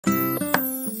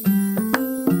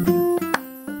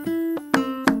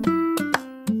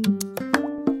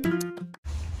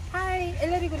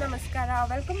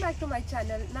Welcome back to my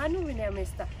channel. ನಾನು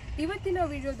ಮೆಸ್ತಾ. ಇವತ್ತಿನ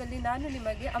ವಿಡಿಯೋದಲ್ಲಿ ನಾನು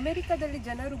ನಿಮಗೆ ಅಮೆರಿಕದಲ್ಲಿ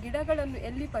ಜನರು ಗಿಡಗಳನ್ನು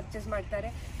ಎಲ್ಲಿ ಪರ್ಚೇಸ್ ಮಾಡ್ತಾರೆ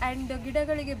ಆ್ಯಂಡ್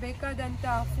ಗಿಡಗಳಿಗೆ ಬೇಕಾದಂಥ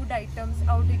ಫುಡ್ ಐಟಮ್ಸ್,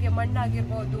 ಅವರಿಗೆ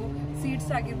ಮಣ್ಣಾಗಿರ್ಬೋದು,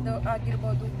 ಸೀಡ್ಸ್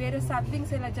ಆಗಿರ್ಬೋದು, ಬೇರೆ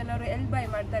ಸಾಪ್ಲಿಂಗ್ಸ್ ಎಲ್ಲ ಜನರು ಎಲ್ಲಿ ಬೈ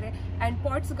ಮಾಡ್ತಾರೆ ಆ್ಯಂಡ್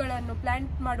ಪಾಟ್ಸ್ಗಳನ್ನು,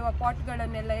 ಪ್ಲಾಂಟ್ ಮಾಡುವ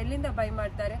ಪಾಟ್ಗಳನ್ನೆಲ್ಲ ಎಲ್ಲಿಂದ ಬೈ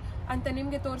ಮಾಡ್ತಾರೆ ಅಂತ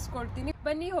ನಿಮಗೆ ತೋರಿಸ್ಕೊಡ್ತೀನಿ.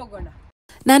 ಬನ್ನಿ ಹೋಗೋಣ.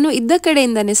 ನಾನು ಇದ್ದ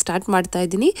ಕಡೆಯಿಂದನೇ ಸ್ಟಾರ್ಟ್ ಮಾಡ್ತಾ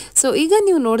ಇದ್ದೀನಿ. ಸೊ ಈಗ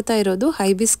ನೀವು ನೋಡ್ತಾ ಇರೋದು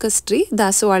ಹೈಬಿಸ್ಕಸ್ ಟ್ರೀ,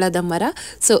 ದಾಸವಾಳದ ಮರ.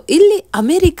 ಸೊ ಇಲ್ಲಿ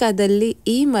ಅಮೆರಿಕಾದಲ್ಲಿ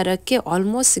ಈ ಮರಕ್ಕೆ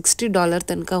ಆಲ್ಮೋಸ್ಟ್ $60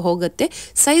 ತನಕ ಹೋಗುತ್ತೆ,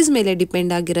 ಸೈಜ್ ಮೇಲೆ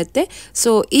ಡಿಪೆಂಡ್ ಆಗಿರುತ್ತೆ.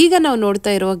 ಸೊ ಈಗ ನಾವು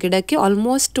ನೋಡ್ತಾ ಇರೋ ಗಿಡಕ್ಕೆ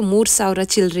ಆಲ್ಮೋಸ್ಟ್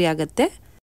 3000 ಚಿಲ್ಲರೆ ಆಗುತ್ತೆ.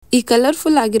 ಈ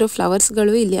ಕಲರ್ಫುಲ್ ಆಗಿರೋ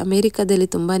ಫ್ಲವರ್ಸ್ಗಳು ಇಲ್ಲಿ ಅಮೆರಿಕಾದಲ್ಲಿ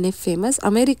ತುಂಬಾ ಫೇಮಸ್.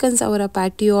 ಅಮೆರಿಕನ್ಸ್ ಅವರ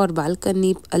ಪ್ಯಾಟಿಯೋ ಅವ್ರ ಬಾಲ್ಕನಿ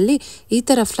ಅಲ್ಲಿ ಈ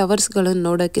ಥರ ಫ್ಲವರ್ಸ್ಗಳನ್ನು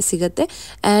ನೋಡೋಕ್ಕೆ ಸಿಗುತ್ತೆ.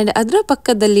 ಆ್ಯಂಡ್ ಅದರ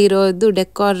ಪಕ್ಕದಲ್ಲಿ ಇರೋದು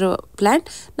ಡೆಕೋರ್ ಪ್ಲ್ಯಾಂಟ್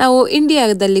ನಾವು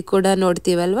ಇಂಡಿಯಾದಲ್ಲಿ ಕೂಡ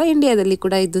ನೋಡ್ತೀವಲ್ವ, ಇಂಡಿಯಾದಲ್ಲಿ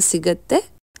ಕೂಡ ಇದು ಸಿಗುತ್ತೆ.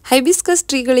 ಹೈಬಿಸ್ಕಸ್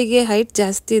ಟ್ರೀಗಳಿಗೆ ಹೈಟ್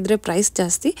ಜಾಸ್ತಿ ಇದ್ರೆ ಪ್ರೈಸ್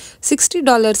ಜಾಸ್ತಿ.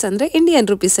 $60 ಅಂದರೆ ಇಂಡಿಯನ್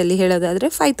ರುಪೀಸಲ್ಲಿ ಹೇಳೋದಾದರೆ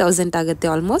 5000 ಆಗುತ್ತೆ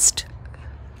ಆಲ್ಮೋಸ್ಟ್.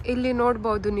 ಇಲ್ಲಿ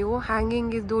ನೋಡ್ಬೋದು ನೀವು,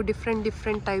 ಹ್ಯಾಂಗಿಂಗ್ ಇದು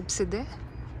ಡಿಫ್ರೆಂಟ್ ಟೈಪ್ಸ್ ಇದೆ.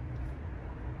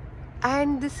 And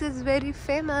this is very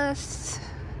famous.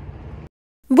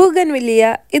 ಬೂಗನ್ವಿಲಿಯಾ,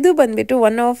 ಇದು ಬಂದ್ಬಿಟ್ಟು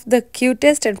one of the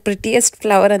cutest and ಪ್ರಿಟಿಯೆಸ್ಟ್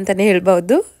flower ಅಂತಾನೆ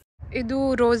ಹೇಳ್ಬಹುದು. ಇದು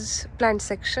ರೋಸ್ ಪ್ಲಾಂಟ್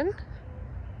ಸೆಕ್ಷನ್.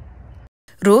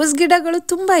 ರೋಸ್ ಗಿಡಗಳು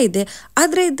ತುಂಬಾ ಇದೆ,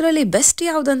 ಆದರೆ ಇದರಲ್ಲಿ ಬೆಸ್ಟ್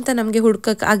ಯಾವುದಂತ ನಮಗೆ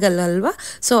ಹುಡ್ಕಕ್ ಆಗಲ್ಲ ಅಲ್ವಾ.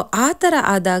 ಸೊ ಆ ಥರ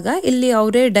ಆದಾಗ ಇಲ್ಲಿ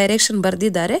ಅವರೇ ಡೈರೆಕ್ಷನ್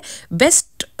ಬರೆದಿದ್ದಾರೆ,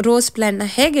 ಬೆಸ್ಟ್ ರೋಸ್ ಪ್ಲಾಂಟ್ನ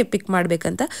ಹೇಗೆ ಪಿಕ್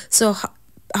ಮಾಡಬೇಕಂತ. So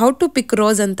how to pick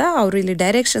rose ಅಂತ ಅವರು ಇಲ್ಲಿ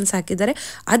ಡೈರೆಕ್ಷನ್ಸ್ ಹಾಕಿದ್ದಾರೆ.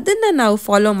 ಅದನ್ನು ನಾವು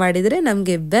ಫಾಲೋ ಮಾಡಿದರೆ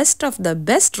ನಮಗೆ best of the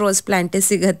best rose ಪ್ಲಾಂಟೇ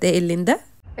ಸಿಗುತ್ತೆ ಇಲ್ಲಿಂದ.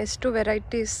 ಎಷ್ಟು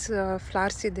ವೆರೈಟೀಸ್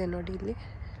ಫ್ಲವರ್ಸ್ ಇದೆ ನೋಡಿ ಇಲ್ಲಿ.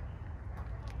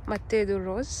 ಮತ್ತೆ ಇದು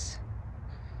ರೋಸ್.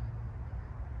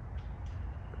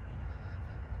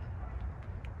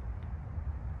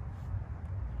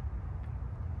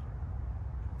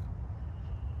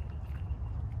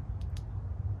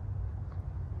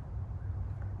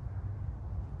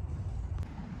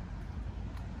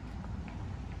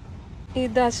 ಈ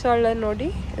ದಾಸವಾಳ ನೋಡಿ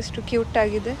ಎಷ್ಟು ಕ್ಯೂಟ್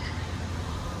ಆಗಿದೆ.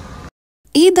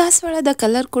 ಈ ದಾಸವಾಳದ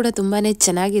ಕಲರ್ ಕೂಡ ತುಂಬಾ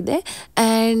ಚೆನ್ನಾಗಿದೆ.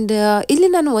 ಆ್ಯಂಡ್ ಇಲ್ಲಿ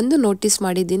ನಾನು ಒಂದು ನೋಟಿಸ್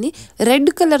ಮಾಡಿದ್ದೀನಿ, ರೆಡ್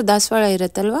ಕಲರ್ ದಾಸವಾಳ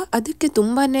ಇರುತ್ತಲ್ವ ಅದಕ್ಕೆ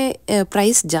ತುಂಬಾ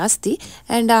ಪ್ರೈಸ್ ಜಾಸ್ತಿ.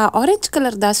 ಆ್ಯಂಡ್ ಆ ಆರೆಂಜ್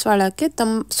ಕಲರ್ ದಾಸವಾಳಕ್ಕೆ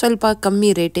ಸ್ವಲ್ಪ ಕಮ್ಮಿ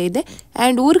ರೇಟೇ ಇದೆ.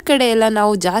 ಆ್ಯಂಡ್ ಊರ ಕಡೆ ಎಲ್ಲ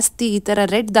ನಾವು ಜಾಸ್ತಿ ಈ ಥರ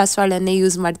ರೆಡ್ ದಾಸವಾಳನ್ನೇ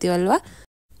ಯೂಸ್ ಮಾಡ್ತೀವಲ್ವ.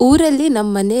 ಊರಲ್ಲಿ ನಮ್ಮ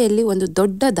ಮನೆಯಲ್ಲಿ ಒಂದು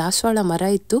ದೊಡ್ಡ ದಾಸವಾಳ ಮರ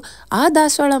ಇತ್ತು. ಆ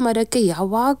ದಾಸವಾಳ ಮರಕ್ಕೆ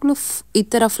ಯಾವಾಗಲೂ ಈ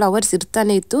ಥರ ಫ್ಲವರ್ಸ್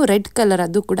ಇರ್ತಾನೆ ಇತ್ತು, ರೆಡ್ ಕಲರ್.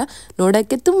 ಅದು ಕೂಡ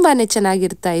ನೋಡೋಕ್ಕೆ ತುಂಬಾ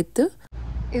ಚೆನ್ನಾಗಿರ್ತಾ ಇತ್ತು.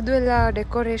 ಇದು ಎಲ್ಲ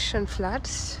ಡೆಕೋರೇಷನ್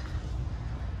ಫ್ಲವರ್ಸ್,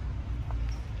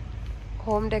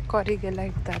 ಹೋಮ್ ಡೆಕೋರಿಗೆಲ್ಲ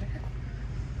ಇಡ್ತಾರೆ.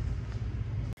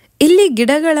 ಇಲ್ಲಿ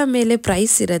ಗಿಡಗಳ ಮೇಲೆ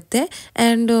ಪ್ರೈಸ್ ಇರುತ್ತೆ.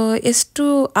 ಆ್ಯಂಡ್ ಎಷ್ಟು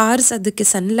ಅವರ್ಸ್ ಅದಕ್ಕೆ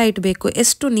ಸನ್ಲೈಟ್ ಬೇಕು,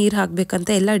 ಎಷ್ಟು ನೀರು ಹಾಕಬೇಕಂತ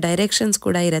ಎಲ್ಲ ಡೈರೆಕ್ಷನ್ಸ್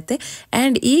ಕೂಡ ಇರುತ್ತೆ.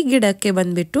 ಆ್ಯಂಡ್ ಈ ಗಿಡಕ್ಕೆ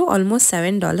ಬಂದುಬಿಟ್ಟು ಆಲ್ಮೋಸ್ಟ್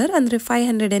 $7 ಅಂದರೆ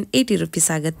 580 ರೂಪೀಸ್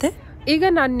ಆಗುತ್ತೆ. ಈಗ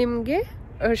ನಾನು ನಿಮಗೆ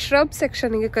ಶ್ರಬ್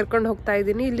ಸೆಕ್ಷನ್ಗೆ ಕರ್ಕೊಂಡು ಹೋಗ್ತಾ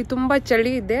ಇದ್ದೀನಿ. ಇಲ್ಲಿ ತುಂಬ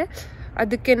ಚಳಿ ಇದೆ,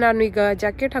 ಅದಕ್ಕೆ ನಾನು ಈಗ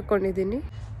ಜಾಕೆಟ್ ಹಾಕ್ಕೊಂಡಿದ್ದೀನಿ.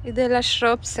 ಇದೆಲ್ಲ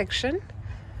ಶ್ರಬ್ ಸೆಕ್ಷನ್.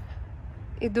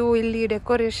 ಇದು ಇಲ್ಲಿ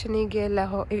ಡೆಕೋರೇಷನಿಗೆ ಎಲ್ಲ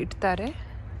ಇಡ್ತಾರೆ.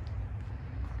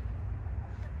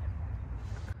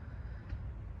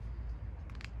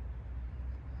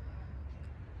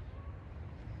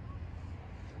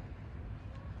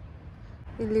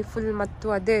 ಇಲ್ಲಿ ಫುಲ್ ಮತ್ತು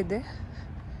ಅದೇ ಇದೆ,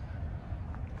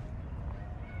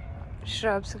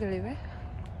 ಶ್ರಬ್ಸ್ಗಳಿವೆ.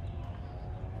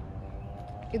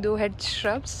 ಇದು ಹೆಡ್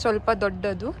ಶ್ರಬ್ಸ್, ಸ್ವಲ್ಪ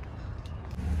ದೊಡ್ಡದು.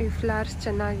 ಈ ಫ್ಲವರ್ಸ್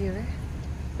ಚೆನ್ನಾಗಿವೆ.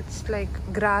 ಇಟ್ಸ್ ಲೈಕ್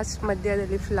ಗ್ರಾಸ್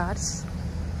ಮಧ್ಯದಲ್ಲಿ ಫ್ಲವರ್ಸ್.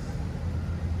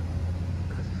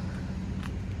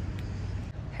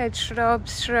 Head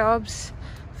shrubs,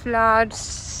 flowers.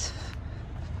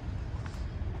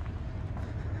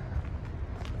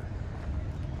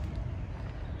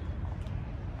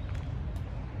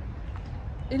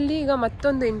 ಇಲ್ಲಿ ಈಗ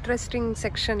ಮತ್ತೊಂದು ಇಂಟ್ರೆಸ್ಟಿಂಗ್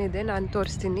ಸೆಕ್ಷನ್ ಇದೆ, ನಾನು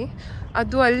ತೋರಿಸ್ತೀನಿ.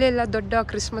 ಅದು ಅಲ್ಲೆಲ್ಲ ದೊಡ್ಡ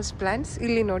ಕ್ರಿಸ್ಮಸ್ ಪ್ಲ್ಯಾಂಟ್ಸ್.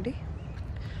 ಇಲ್ಲಿ ನೋಡಿ,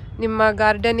 ನಿಮ್ಮ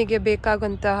ಗಾರ್ಡನಿಗೆ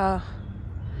ಬೇಕಾಗುವಂತಹ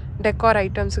ಡೆಕೋರ್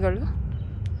ಐಟಮ್ಸ್ಗಳು.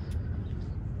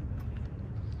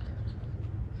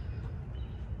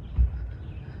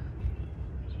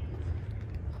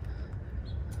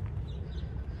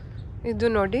 ಇದು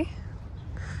ನೋಡಿ,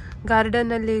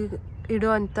 ಗಾರ್ಡನಲ್ಲಿ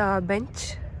ಇಡುವಂಥ ಬೆಂಚ್,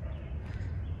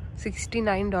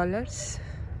 $69.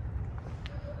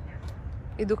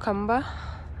 ಇದು ಕಂಬ,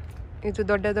 ಇದು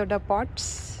ದೊಡ್ಡ ಪಾಟ್ಸ್.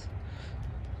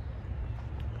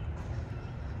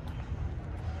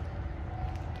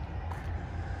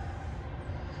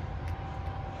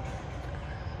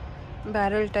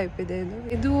 ಬ್ಯಾರಲ್ ಟೈಪ್ ಇದೆ.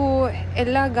 ಇದು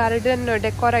ಎಲ್ಲ ಗಾರ್ಡನ್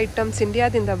ಡೆಕೋರ್ ಐಟಮ್ಸ್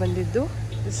ಇಂಡಿಯಾದಿಂದ ಬಂದಿದ್ದು.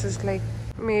 This is like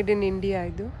made in India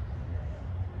ಇದು.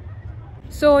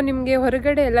 ಸೊ ನಿಮಗೆ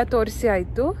ಹೊರಗಡೆ ಎಲ್ಲ ತೋರಿಸಿ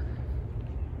ಆಯಿತು.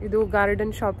 ಇದು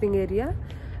ಗಾರ್ಡನ್ ಶಾಪಿಂಗ್ ಏರಿಯಾ.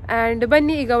 ಆ್ಯಂಡ್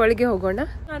ಬನ್ನಿ ಈಗ ಒಳಗೆ ಹೋಗೋಣ.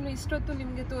 ನಾನು ಇಷ್ಟೊತ್ತು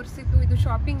ನಿಮಗೆ ತೋರಿಸಿದ್ದು ಇದು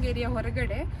ಶಾಪಿಂಗ್ ಏರಿಯಾ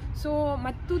ಹೊರಗಡೆ. ಸೊ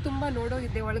ಮತ್ತು ತುಂಬ ನೋಡೋ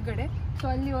ಇದೆ ಒಳಗಡೆ. ಸೊ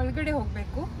ಅಲ್ಲಿ ಒಳಗಡೆ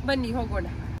ಹೋಗಬೇಕು. ಬನ್ನಿ ಹೋಗೋಣ.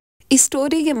 ಈ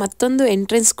ಸ್ಟೋರಿಗೆ ಮತ್ತೊಂದು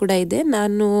ಎಂಟ್ರೆನ್ಸ್ ಕೂಡ ಇದೆ.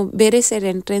 ನಾನು ಬೇರೆ ಸೈಡ್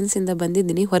ಎಂಟ್ರೆನ್ಸಿಂದ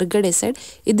ಬಂದಿದ್ದೀನಿ, ಹೊರಗಡೆ ಸೈಡ್.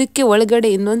 ಇದಕ್ಕೆ ಒಳಗಡೆ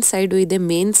ಇನ್ನೊಂದು ಸೈಡು ಇದೆ,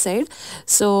 ಮೇನ್ ಸೈಡ್.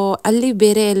 ಸೊ ಅಲ್ಲಿ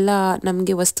ಬೇರೆ ಎಲ್ಲ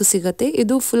ನಮಗೆ ವಸ್ತು ಸಿಗುತ್ತೆ.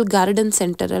 ಇದು ಫುಲ್ ಗಾರ್ಡನ್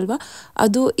ಸೆಂಟರ್ ಅಲ್ವಾ,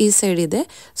 ಅದು ಈ ಸೈಡ್ ಇದೆ.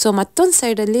 ಸೊ ಮತ್ತೊಂದು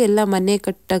ಸೈಡಲ್ಲಿ ಎಲ್ಲ ಮನೆ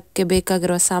ಕಟ್ಟಕ್ಕೆ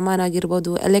ಬೇಕಾಗಿರೋ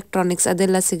ಸಾಮಾನಾಗಿರ್ಬೋದು, ಎಲೆಕ್ಟ್ರಾನಿಕ್ಸ್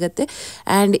ಅದೆಲ್ಲ ಸಿಗುತ್ತೆ.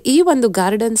 ಆ್ಯಂಡ್ ಈ ಒಂದು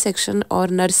garden section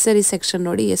or nursery section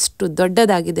ನೋಡಿ ಎಷ್ಟು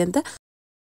ದೊಡ್ಡದಾಗಿದೆ ಅಂತ.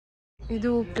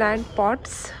 ಇದು plant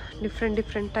pats,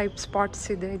 different types pats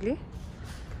ಇದೆ ಇಲ್ಲಿ.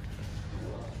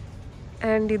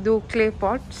 ಆ್ಯಂಡ್ ಇದು ಕ್ಲೇ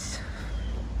ಪಾಟ್ಸ್.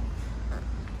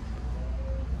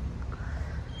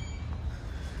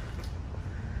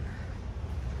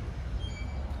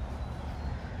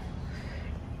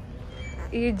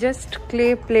 ಈ ಜಸ್ಟ್ ಕ್ಲೇ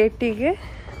ಪ್ಲೇಟಿಗೆ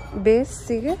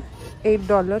ಬೇಸಿಗೆ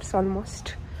 $8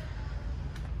 ಆಲ್ಮೋಸ್ಟ್.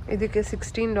 ಇದಕ್ಕೆ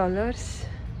 $16.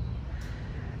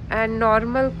 And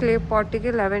normal clay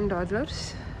ಪಾಟಿಗೆ $11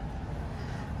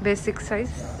 basic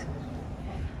size.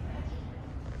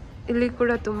 ಇಲ್ಲಿ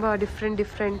ಕೂಡ ತುಂಬ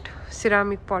ಡಿಫ್ರೆಂಟ್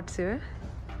ಸಿರಾಮಿಕ್ ಪಾಟ್ಸ್ ಇವೆ.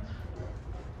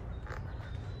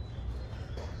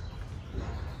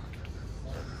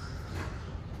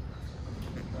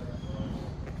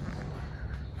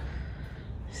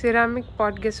 ಸಿರಾಮಿಕ್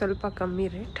ಪಾಟ್ಗೆ ಸ್ವಲ್ಪ ಕಮ್ಮಿ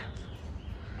ರೇಟ್.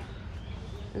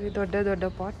 ಇದು ದೊಡ್ಡ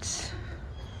ಪಾಟ್ಸ್.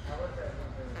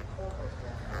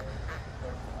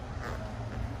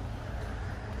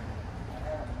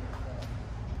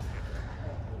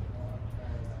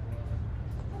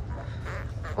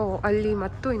 ಅಲ್ಲಿ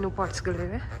ಮತ್ತು ಇನ್ನೂ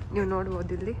ಪಾಟ್ಸ್ಗಳಿವೆ, ನೀವು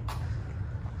ನೋಡ್ಬೋದು ಇಲ್ಲಿ.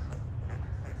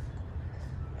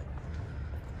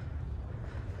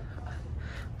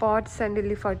 ಪಾಟ್ಸ್ ಆ್ಯಂಡ್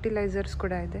ಇಲ್ಲಿ ಫರ್ಟಿಲೈಸರ್ಸ್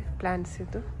ಕೂಡ ಇದೆ, ಪ್ಲಾಂಟ್ಸ್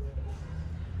ಇದು.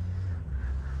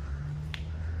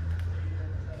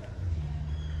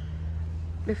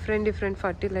 Different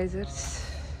fertilisers.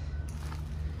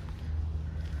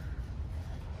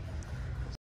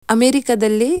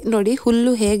 ಅಮೇರಿಕಾದಲ್ಲಿ ನೋಡಿ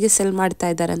ಹುಲ್ಲು ಹೇಗೆ ಸೆಲ್ ಮಾಡ್ತಾ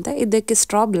ಇದ್ದಾರೆ ಅಂತ. ಇದಕ್ಕೆ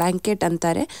ಸ್ಟ್ರಾ ಬ್ಲ್ಯಾಂಕೆಟ್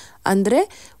ಅಂತಾರೆ, ಅಂದರೆ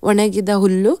ಒಣಗಿದ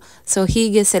ಹುಲ್ಲು. ಸೊ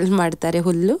ಹೀಗೆ ಸೆಲ್ ಮಾಡ್ತಾರೆ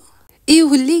ಹುಲ್ಲು. ಈ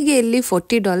ಹುಲ್ಲಿಗೆ ಇಲ್ಲಿ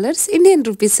 $40 ಇಂಡಿಯನ್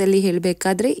ರುಪೀಸಲ್ಲಿ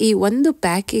ಹೇಳಬೇಕಾದ್ರೆ ಈ ಒಂದು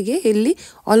ಪ್ಯಾಕಿಗೆ ಇಲ್ಲಿ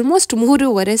ಆಲ್ಮೋಸ್ಟ್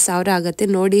 $3,500 ಆಗುತ್ತೆ.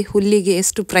 ನೋಡಿ ಹುಲ್ಲಿಗೆ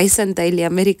ಎಷ್ಟು ಪ್ರೈಸ್ ಅಂತ ಇಲ್ಲಿ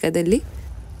ಅಮೇರಿಕಾದಲ್ಲಿ.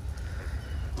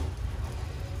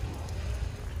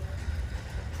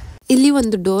 ಇಲ್ಲಿ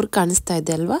ಒಂದು ಡೋರ್ ಕಾಣಿಸ್ತಾ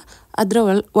ಇದೆ ಅಲ್ವಾ, ಅದರ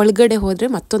ಒಳಗಡೆ ಹೋದರೆ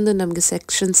ಮತ್ತೊಂದು ನಮಗೆ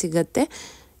ಸೆಕ್ಷನ್ ಸಿಗುತ್ತೆ.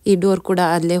 ಈ ಡೋರ್ ಕೂಡ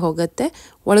ಅಲ್ಲೇ ಹೋಗುತ್ತೆ.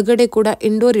 ಒಳಗಡೆ ಕೂಡ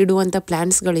ಇಂಡೋರ್ ಇಡುವಂಥ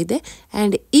ಪ್ಲ್ಯಾಂಟ್ಸ್ಗಳಿದೆ.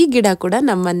 ಆ್ಯಂಡ್ ಈ ಗಿಡ ಕೂಡ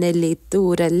ನಮ್ಮ ಮನೆಯಲ್ಲಿ ಇತ್ತು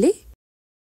ಊರಲ್ಲಿ.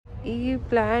 ಈ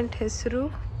ಪ್ಲ್ಯಾಂಟ್ ಹೆಸರು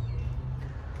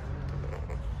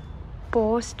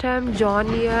ಪೋಸ್ಟಮ್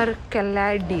ಜಾನಿಯರ್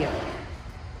ಕೆಲಾಡಿಯಾ.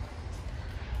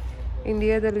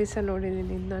 ಇಂಡಿಯಾದಲ್ಲಿ ಸಹ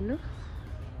ನೋಡಿದ್ದೀನಿ ನಾನು,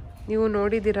 ನೀವು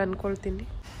ನೋಡಿದ್ದೀರ ಅಂದ್ಕೊಳ್ತೀನಿ.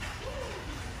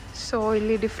 ಸೊ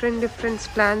ಇಲ್ಲಿ ಡಿಫ್ರೆಂಟ್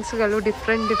ಪ್ಲ್ಯಾಂಟ್ಸ್ಗಳು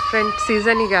ಡಿಫ್ರೆಂಟ್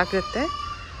ಸೀಸನಿಗೆ ಆಗುತ್ತೆ.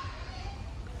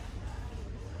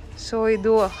 ಸೊ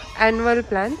ಇದು ಆ್ಯನ್ಯುವಲ್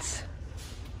ಪ್ಲಾಂಟ್ಸ್.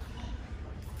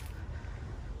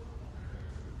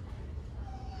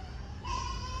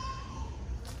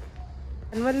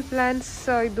 ಆ್ಯನ್ಯುವಲ್ ಪ್ಲಾಂಟ್ಸ್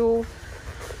ಇದು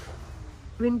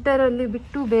ವಿಂಟರಲ್ಲಿ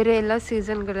ಬಿಟ್ಟು ಬೇರೆ ಎಲ್ಲ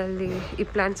ಸೀಸನ್ಗಳಲ್ಲಿ ಈ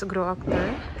ಪ್ಲಾಂಟ್ಸ್ ಗ್ರೋ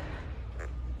ಆಗ್ತವೆ.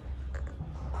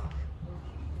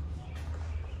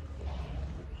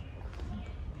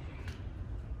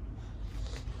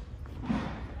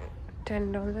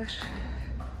 $10.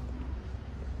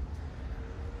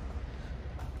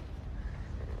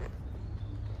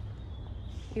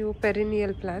 ಇವು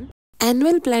ಪೆರಿನಿಯಲ್ ಪ್ಲಾಂಟ್.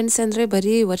 ಆ್ಯನ್ಯುವಲ್ ಪ್ಲಾಂಟ್ಸ್ ಅಂದರೆ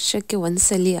ಬರೀ ವರ್ಷಕ್ಕೆ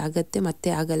ಒಂದ್ಸಲಿ ಆಗತ್ತೆ, ಮತ್ತೆ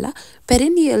ಆಗಲ್ಲ.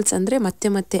 ಪೆರಿನಿಯಲ್ಸ್ ಅಂದರೆ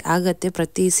ಮತ್ತೆ ಆಗತ್ತೆ,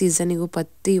 ಪ್ರತಿ ಸೀಸನಿಗೂ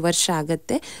ಪ್ರತಿ ವರ್ಷ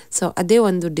ಆಗತ್ತೆ. ಸೊ ಅದೇ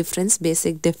ಒಂದು ಡಿಫ್ರೆನ್ಸ್,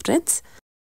 ಬೇಸಿಕ್ ಡಿಫ್ರೆನ್ಸ್.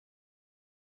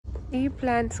 ಈ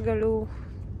ಪ್ಲಾಂಟ್ಸ್ಗಳು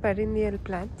ಪೆರಿನಿಯಲ್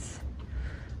ಪ್ಲಾಂಟ್ಸ್.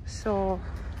 ಸೊ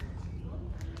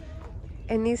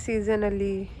ಎನಿ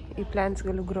ಸೀಸನಲ್ಲಿ ಈ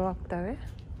ಪ್ಲಾಂಟ್ಸ್ಗಳು ಗ್ರೋ ಆಗ್ತವೆ.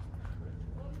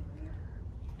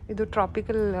 ಇದು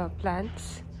ಟ್ರಾಪಿಕಲ್ ಪ್ಲಾಂಟ್ಸ್,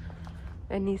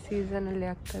 ಎನಿ ಸೀಸನಲ್ಲಿ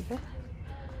ಆಗ್ತದೆ.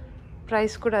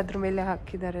 ಪ್ರೈಸ್ ಕೂಡ ಅದ್ರ ಮೇಲೆ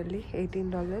ಹಾಕಿದ್ದಾರೆ ಅಲ್ಲಿ,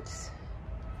 $18.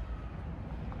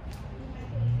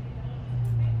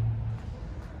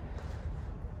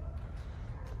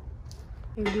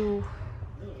 ಇದು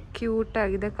ಕ್ಯೂಟ್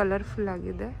ಆಗಿದೆ, ಕಲರ್ಫುಲ್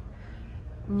ಆಗಿದೆ.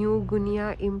 ನ್ಯೂ ಗುನಿಯಾ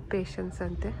ಇಂಪೇಷನ್ಸ್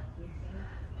ಅಂತೆ.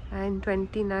 ಆ್ಯಂಡ್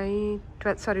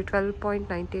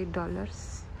 $12.98.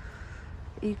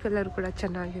 ಈ ಕಲರ್ ಕೂಡ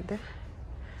ಚೆನ್ನಾಗಿದೆ.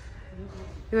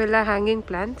 ಇವೆಲ್ಲ ಹ್ಯಾಂಗಿಂಗ್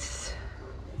ಪ್ಲಾಂಟ್ಸ್,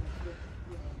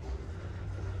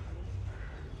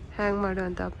 ಹ್ಯಾಂಗ್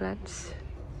ಮಾಡುವಂಥ ಪ್ಲಾಂಟ್ಸ್.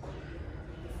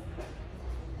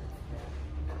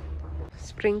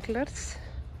 ಸ್ಪ್ರಿಂಕ್ಲರ್ಸ್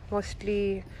ಮೋಸ್ಟ್ಲಿ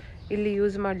ಇಲ್ಲಿ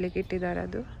ಯೂಸ್ ಮಾಡಲಿಕ್ಕೆ ಇಟ್ಟಿದ್ದಾರೆ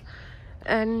ಅದು.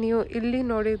 ಆ್ಯಂಡ್ ನೀವು ಇಲ್ಲಿ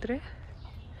ನೋಡಿದರೆ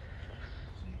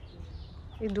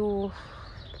ಇದು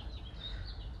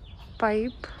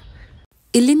ಪೈಪ್.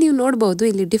 ಇಲ್ಲಿ ನೀವು ನೋಡ್ಬೋದು,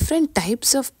 ಇಲ್ಲಿ ಡಿಫ್ರೆಂಟ್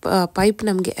ಟೈಪ್ಸ್ ಆಫ್ ಪೈಪ್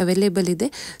ನಮಗೆ ಅವೈಲೇಬಲ್ ಇದೆ.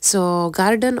 ಸೊ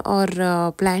ಗಾರ್ಡನ್ ಆರ್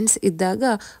ಪ್ಲ್ಯಾಂಟ್ಸ್ ಇದ್ದಾಗ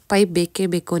ಪೈಪ್ ಬೇಕೇ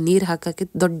ಬೇಕು ನೀರು ಹಾಕೋಕ್ಕೆ,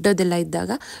 ದೊಡ್ಡದೆಲ್ಲ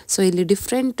ಇದ್ದಾಗ. ಸೊ ಇಲ್ಲಿ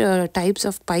different types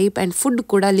of pipe and food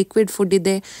ಕೂಡ, ಲಿಕ್ವಿಡ್ ಫುಡ್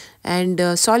ಇದೆ ಆ್ಯಂಡ್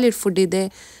ಸಾಲಿಡ್ ಫುಡ್ ಇದೆ.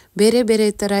 ಬೇರೆ ಬೇರೆ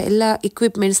ಥರ ಎಲ್ಲ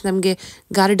ಇಕ್ವಿಪ್ಮೆಂಟ್ಸ್, ನಮಗೆ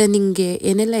ಗಾರ್ಡನಿಂಗ್ಗೆ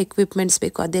ಏನೆಲ್ಲ ಇಕ್ವಿಪ್ಮೆಂಟ್ಸ್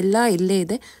ಬೇಕು ಅದೆಲ್ಲ ಇಲ್ಲೇ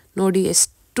ಇದೆ. ನೋಡಿ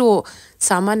ಎಷ್ಟು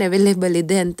ಸಾಮಾನು ಅವೈಲೇಬಲ್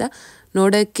ಇದೆ ಅಂತ.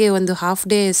 ನೋಡೋಕ್ಕೆ ಒಂದು ಹಾಫ್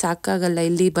ಡೇ ಸಾಕಾಗಲ್ಲ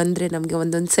ಇಲ್ಲಿ ಬಂದರೆ ನಮಗೆ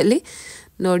ಒಂದೊಂದು ಸಲ.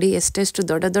 ನೋಡಿ ಎಷ್ಟೆಷ್ಟು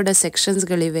ದೊಡ್ಡ ದೊಡ್ಡ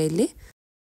ಸೆಕ್ಷನ್ಸ್ಗಳಿವೆ ಇಲ್ಲಿ.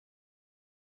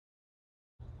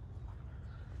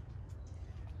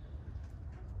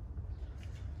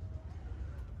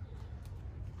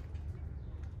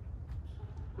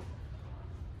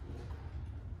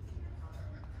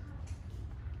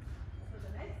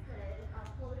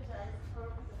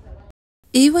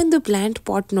 ಈ ಒಂದು ಪ್ಲ್ಯಾಂಟ್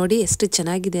ಪಾಟ್ ನೋಡಿ ಎಷ್ಟು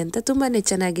ಚೆನ್ನಾಗಿದೆ ಅಂತ, ತುಂಬಾ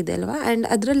ಚೆನ್ನಾಗಿದೆ ಅಲ್ವಾ. ಆ್ಯಂಡ್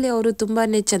ಅದರಲ್ಲಿ ಅವರು ತುಂಬಾ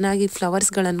ಚೆನ್ನಾಗಿ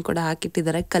ಫ್ಲವರ್ಸ್ಗಳನ್ನು ಕೂಡ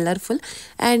ಹಾಕಿಟ್ಟಿದ್ದಾರೆ, ಕಲರ್ಫುಲ್.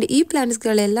 ಆ್ಯಂಡ್ ಈ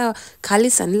ಪ್ಲ್ಯಾಂಟ್ಸ್ಗಳೆಲ್ಲ ಖಾಲಿ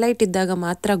ಸನ್ಲೈಟ್ ಇದ್ದಾಗ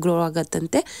ಮಾತ್ರ ಗ್ರೋ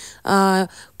ಆಗತ್ತಂತೆ,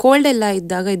 ಕೋಲ್ಡ್ ಎಲ್ಲ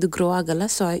ಇದ್ದಾಗ ಇದು ಗ್ರೋ ಆಗಲ್ಲ.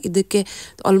 ಸೊ ಇದಕ್ಕೆ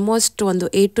ಆಲ್ಮೋಸ್ಟ್ ಒಂದು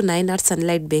 8 to 9 hours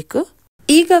ಸನ್ಲೈಟ್ ಬೇಕು.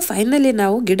 ಈಗ ಫೈನಲಿ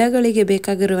ನಾವು ಗಿಡಗಳಿಗೆ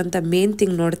ಬೇಕಾಗಿರುವಂಥ ಮೇನ್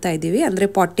ಥಿಂಗ್ ನೋಡ್ತಾ ಇದ್ದೀವಿ, ಅಂದರೆ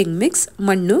ಪಾಟಿಂಗ್ ಮಿಕ್ಸ್,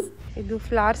 ಮಣ್ಣು. ಇದು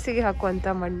ಫ್ಲವರ್ಸಿಗೆ ಹಾಕುವಂಥ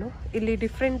ಮಣ್ಣು. ಇಲ್ಲಿ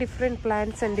different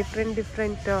plants and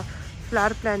different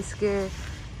flower ಪ್ಲ್ಯಾಂಟ್ಸ್ಗೆ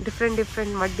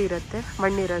different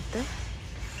ಮಣ್ಣಿರುತ್ತೆ.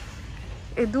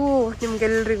 ಇದು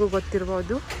ನಿಮ್ಗೆಲ್ರಿಗೂ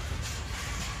ಗೊತ್ತಿರ್ಬೋದು,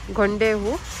 ಗೊಂಡೆ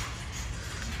ಹೂ.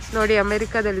 ನೋಡಿ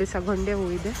ಅಮೆರಿಕಾದಲ್ಲಿ ಸಹ ಗೊಂಡೆ ಹೂ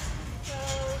ಇದೆ.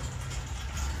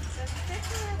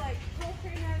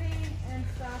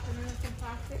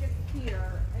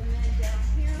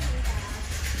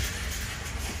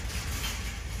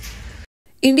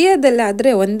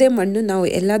 ಇಂಡಿಯಾದಲ್ಲಾದರೆ ಒಂದೇ ಮಣ್ಣು ನಾವು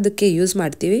ಎಲ್ಲದಕ್ಕೆ ಯೂಸ್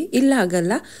ಮಾಡ್ತೀವಿ, ಇಲ್ಲ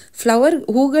ಆಗಲ್ಲ. ಫ್ಲವರ್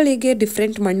ಹೂಗಳಿಗೆ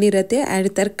ಡಿಫ್ರೆಂಟ್ ಮಣ್ಣಿರುತ್ತೆ ಆ್ಯಂಡ್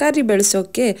ತರಕಾರಿ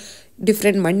ಬೆಳೆಸೋಕ್ಕೆ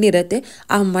ಡಿಫ್ರೆಂಟ್ ಮಣ್ಣಿರುತ್ತೆ.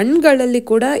 ಆ ಮಣ್ಣುಗಳಲ್ಲಿ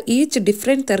ಕೂಡ ಈಚ್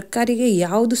ಡಿಫ್ರೆಂಟ್ ತರಕಾರಿಗೆ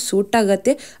ಯಾವುದು ಸೂಟ್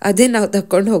ಆಗುತ್ತೆ ಅದೇ ನಾವು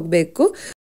ತಗೊಂಡು ಹೋಗಬೇಕು.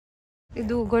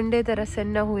 ಇದು ಗೊಂಡೆ ಥರ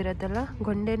ಸಣ್ಣ ಹೂ ಇರುತ್ತಲ್ಲ,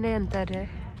 ಗೊಂಡೆನೇ ಅಂತಾರೆ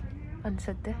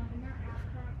ಅನ್ಸುತ್ತೆ,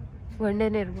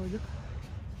 ಗೊಂಡೆನೇ ಇರ್ಬೋದು.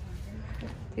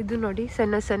 ಇದು ನೋಡಿ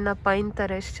ಸಣ್ಣ ಪೈನ್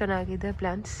ಥರ ಎಷ್ಟು ಚೆನ್ನಾಗಿದೆ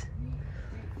ಪ್ಲ್ಯಾಂಟ್ಸ್.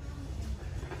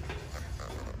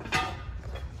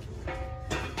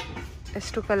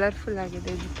 ಎಷ್ಟು ಕಲರ್ಫುಲ್ ಆಗಿದೆ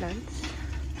ಇದು ಪ್ಲ್ಯಾಂಟ್ಸ್.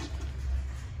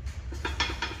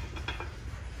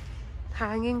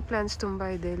 ಹ್ಯಾಂಗಿಂಗ್ ಪ್ಲ್ಯಾಂಟ್ಸ್ ತುಂಬ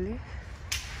ಇದೆ ಇಲ್ಲಿ.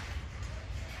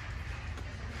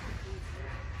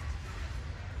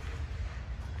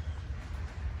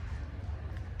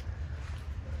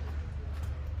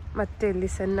 ಮತ್ತೆ ಇಲ್ಲಿ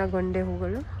ಸಣ್ಣ ಗೊಂಡೆ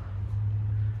ಹೂಗಳು.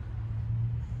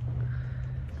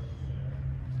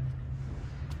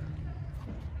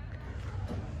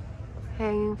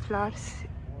 Hanging flowers.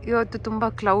 ಇವತ್ತು ತುಂಬ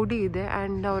ಕ್ಲೌಡಿ ಇದೆ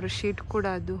ಆ್ಯಂಡ್ ಅವರ ಶೀಟ್ ಕೂಡ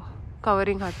ಅದು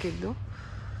ಕವರಿಂಗ್ ಹಾಕಿದ್ದು,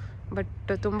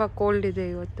 ಬಟ್ ತುಂಬ ಕೋಲ್ಡ್ ಇದೆ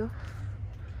ಇವತ್ತು.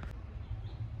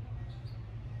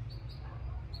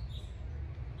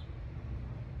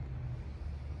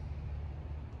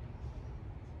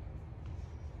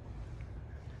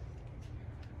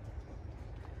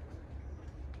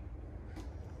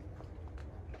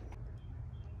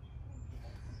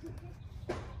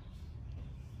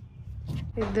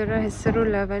 ಇದರ ಹೆಸರು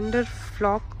ಲ್ಯಾವೆಂಡರ್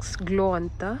ಫ್ಲಾಕ್ಸ್ ಗ್ಲೋ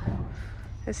ಅಂತ.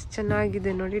 ಎಷ್ಟು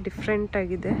ಚೆನ್ನಾಗಿದೆ ನೋಡಿ, ಡಿಫ್ರೆಂಟ್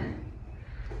ಆಗಿದೆ.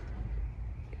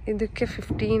 ಇದಕ್ಕೆ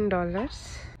 $15.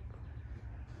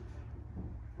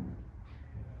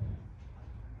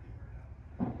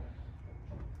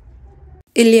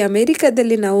 ಇಲ್ಲಿ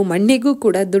ಅಮೆರಿಕದಲ್ಲಿ ನಾವು ಮಣ್ಣಿಗೂ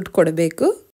ಕೂಡ ದುಡ್ಡು ಕೊಡಬೇಕು.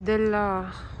 ಇದೆಲ್ಲ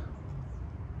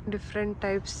ಡಿಫ್ರೆಂಟ್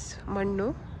ಟೈಪ್ಸ್ ಮಣ್ಣು.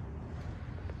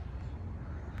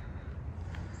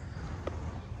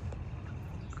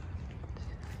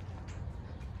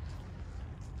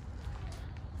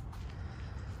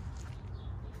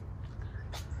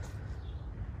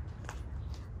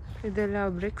 ಇದೆಲ್ಲ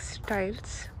ಬ್ರಿಕ್ಸ್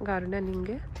ಟೈಲ್ಸ್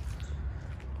ಗಾರ್ಡನಿಂಗ್ಗೆ.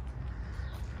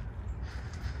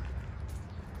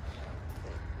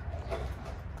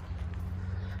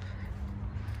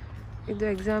 ಇದು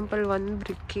ಎಕ್ಸಾಂಪಲ್ ಒಂದು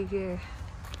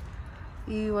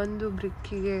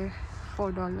ಬ್ರಿಕ್ಕಿಗೆ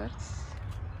 $4.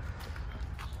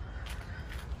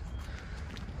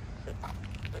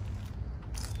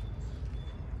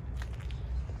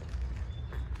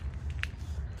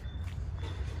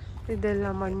 ಇದೆಲ್ಲ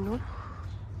ಮಣ್ಣು.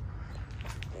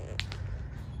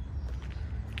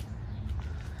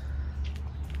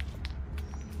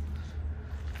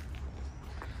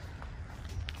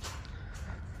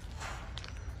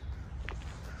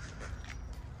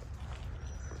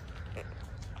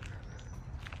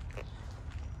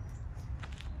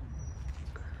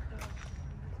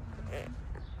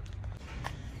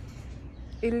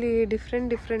 ಇಲ್ಲಿ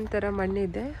ಡಿಫ್ರೆಂಟ್ ಥರ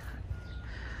ಮಣ್ಣಿದೆ.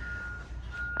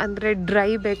 ಅಂದರೆ ಡ್ರೈ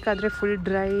ಬೇಕಾದರೆ ಫುಲ್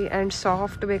ಡ್ರೈ ಆ್ಯಂಡ್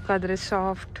ಸಾಫ್ಟ್ ಬೇಕಾದರೆ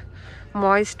ಸಾಫ್ಟ್,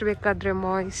 ಮಾಯ್ಸ್ಟ್ ಬೇಕಾದರೆ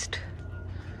ಮಾಯ್ಸ್ಟ್.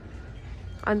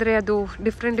 ಅಂದರೆ ಅದು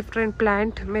ಡಿಫ್ರೆಂಟ್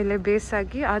ಪ್ಲ್ಯಾಂಟ್ ಮೇಲೆ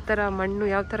ಬೇಸಾಗಿ ಆ ಥರ ಮಣ್ಣು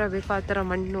ಯಾವ ಥರ ಬೇಕೋ ಆ ಥರ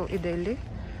ಮಣ್ಣು ಇದೆ ಇಲ್ಲಿ.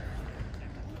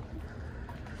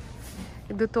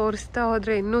 ಇದು ತೋರಿಸ್ತಾ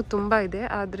ಹೋದರೆ ಇನ್ನೂ ತುಂಬ ಇದೆ,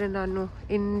 ಆದರೆ ನಾನು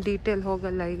ಇನ್ ಡೀಟೇಲ್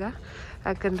ಹೋಗಲ್ಲ ಈಗ,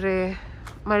 ಯಾಕಂದರೆ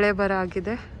ಮಳೆ ಬರ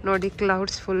ಆಗಿದೆ ನೋಡಿ.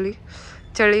 ಕ್ಲೌಡ್ಸ್ ಫುಲ್ಲಿ,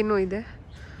 ಚಳಿನೂ ಇದೆ.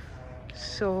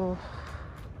 ಸೊ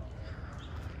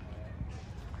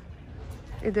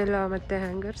ಇದೆಲ್ಲ ಮತ್ತೆ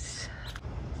ಹ್ಯಾಂಗರ್ಸ್.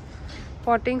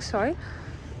 ಪಾಟಿಂಗ್ ಸಾಯಿಲ್,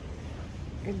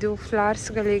 ಇದು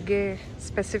ಫ್ಲವರ್ಸ್ಗಳಿಗೆ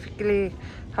ಸ್ಪೆಸಿಫಿಕಲಿ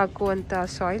ಹಾಕುವಂಥ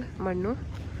ಸಾಯಿಲ್ ಮಣ್ಣು.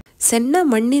 ಸಣ್ಣ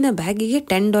ಮಣ್ಣಿನ ಬ್ಯಾಗಿಗೆ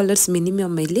 $10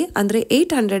 ಮಿನಿಮಮ್ ಇಲ್ಲಿ, ಅಂದರೆ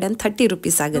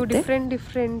 $830 ಆಗುತ್ತೆ.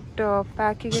 ಡಿಫ್ರೆಂಟ್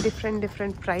ಪ್ಯಾಕಿಗೆ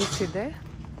ಡಿಫ್ರೆಂಟ್ ಪ್ರೈಸ್ ಇದೆ.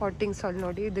 ಪಾಟಿಂಗ್ ಸಾಯಿಲ್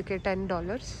ನೋಡಿ, ಇದಕ್ಕೆ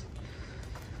 $10.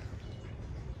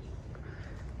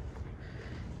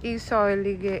 ಈ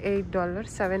ಸಾಯಿಲಿಗೆ $8,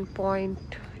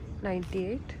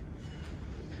 7.98.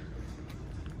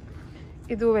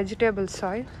 ಇದು ವೆಜಿಟೇಬಲ್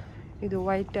ಸಾಯಿಲ್, ಇದು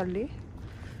ವೈಟಲ್ಲಿ.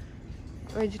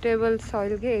 ವೆಜಿಟೇಬಲ್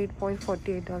ಸಾಯಿಲ್ಗೆ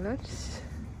 $8.48.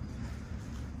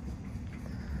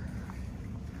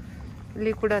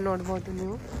 ಇಲ್ಲಿ ಕೂಡ ನೋಡ್ಬೋದು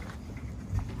ನೀವು.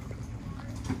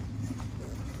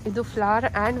 ಇದು ಫ್ಲವರ್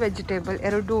ಆ್ಯಂಡ್ ವೆಜಿಟೇಬಲ್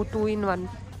ಎರಡು 2 in 1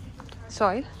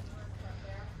 ಸಾಯಿಲ್.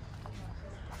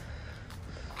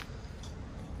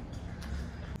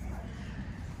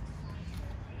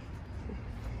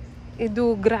 ಇದು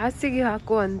ಗ್ರಾಸಿಗೆ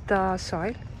ಹಾಕುವಂಥ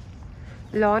ಸಾಯಿಲ್.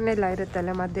 ಲಾನ್ ಎಲ್ಲ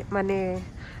ಇರುತ್ತಲ್ಲ, ಮನೆ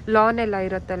ಲಾನ್ ಎಲ್ಲ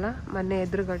ಇರುತ್ತಲ್ಲ ಮನೆ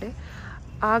ಎದುರುಗಡೆ,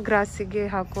 ಆ ಗ್ರಾಸಿಗೆ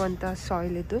ಹಾಕುವಂಥ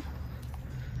ಸಾಯಿಲ್ ಇದು.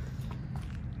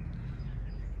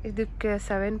 ಇದಕ್ಕೆ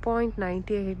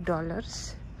 $7.98.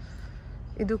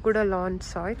 ಇದು ಕೂಡ ಲಾನ್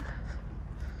ಸಾಯಿಲ್.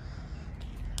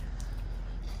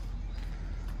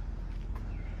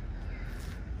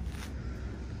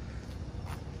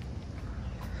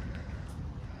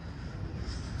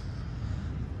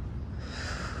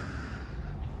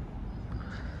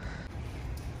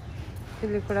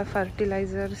 ಇಲ್ಲಿ ಕೂಡ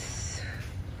ಫರ್ಟಿಲೈಸರ್ಸ್,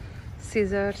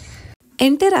 ಸಿಸರ್ಸ್.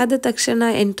 ಎಂಟರ್ ಆದ ತಕ್ಷಣ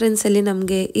ಎಂಟ್ರೆನ್ಸಲ್ಲಿ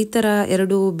ನಮಗೆ ಈ ಥರ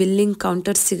 2 ಬಿಲ್ಲಿಂಗ್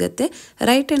ಕೌಂಟರ್ಸ್ ಸಿಗುತ್ತೆ.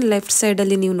 ರೈಟ್ ಆ್ಯಂಡ್ ಲೆಫ್ಟ್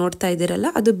ಸೈಡಲ್ಲಿ ನೀವು ನೋಡ್ತಾ ಇದ್ದೀರಲ್ಲ,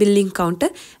 ಅದು ಬಿಲ್ಲಿಂಗ್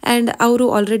ಕೌಂಟರ್. ಆ್ಯಂಡ್ ಅವರು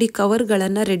ಆಲ್ರೆಡಿ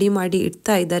ಕವರ್ಗಳನ್ನು ರೆಡಿ ಮಾಡಿ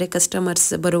ಇಡ್ತಾ ಇದ್ದಾರೆ, ಕಸ್ಟಮರ್ಸ್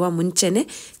ಬರುವ ಮುಂಚೆನೇ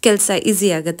ಕೆಲಸ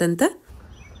ಈಸಿ ಆಗತ್ತಂತ.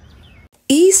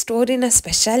 ಈ ಸ್ಟೋರಿನ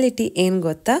ಸ್ಪೆಷಾಲಿಟಿ ಏನು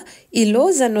ಗೊತ್ತಾ, ಈ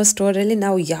ಲೋಸ್ ಅನ್ನೋ ಸ್ಟೋರಲ್ಲಿ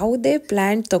ನಾವು ಯಾವುದೇ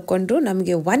ಪ್ಲ್ಯಾಂಟ್ ತೊಗೊಂಡ್ರು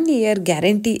ನಮಗೆ 1 year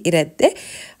ಗ್ಯಾರಂಟಿ ಇರುತ್ತೆ.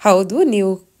 ಹೌದು,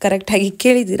 ನೀವು ಕರೆಕ್ಟಾಗಿ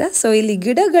ಕೇಳಿದ್ದೀರಾ. ಸೊ ಇಲ್ಲಿ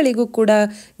ಗಿಡಗಳಿಗೂ ಕೂಡ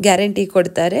ಗ್ಯಾರಂಟಿ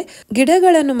ಕೊಡ್ತಾರೆ.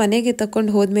 ಗಿಡಗಳನ್ನು ಮನೆಗೆ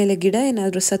ತಗೊಂಡು ಹೋದ್ಮೇಲೆ ಗಿಡ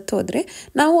ಏನಾದರೂ ಸತ್ತು ಹೋದರೆ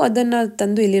ನಾವು ಅದನ್ನು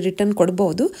ತಂದು ಇಲ್ಲಿ ರಿಟರ್ನ್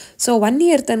ಕೊಡ್ಬೋದು. ಸೊ 1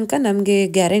 year ತನಕ ನಮಗೆ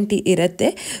ಗ್ಯಾರಂಟಿ ಇರುತ್ತೆ.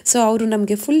 ಸೊ ಅವರು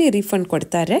ನಮಗೆ ಫುಲ್ಲಿ ರೀಫಂಡ್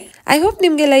ಕೊಡ್ತಾರೆ. ಐ ಹೋಪ್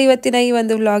ನಿಮಗೆಲ್ಲ ಇವತ್ತಿನ ಈ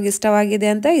ಒಂದು ವ್ಲಾಗ್ ಇಷ್ಟವಾಗಿದೆ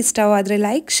ಅಂತ. ಇಷ್ಟವಾದರೆ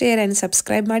ಲೈಕ್, ಶೇರ್ ಆ್ಯಂಡ್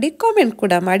ಸಬ್ಸ್ಕ್ರೈಬ್ ಮಾಡಿ, ಕಾಮೆಂಟ್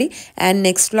ಕೂಡ ಮಾಡಿ. ಆ್ಯಂಡ್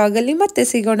ನೆಕ್ಸ್ಟ್ ವ್ಲಾಗಲ್ಲಿ ಮತ್ತೆ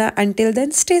ಸಿಗೋಣ. Until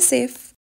then stay safe.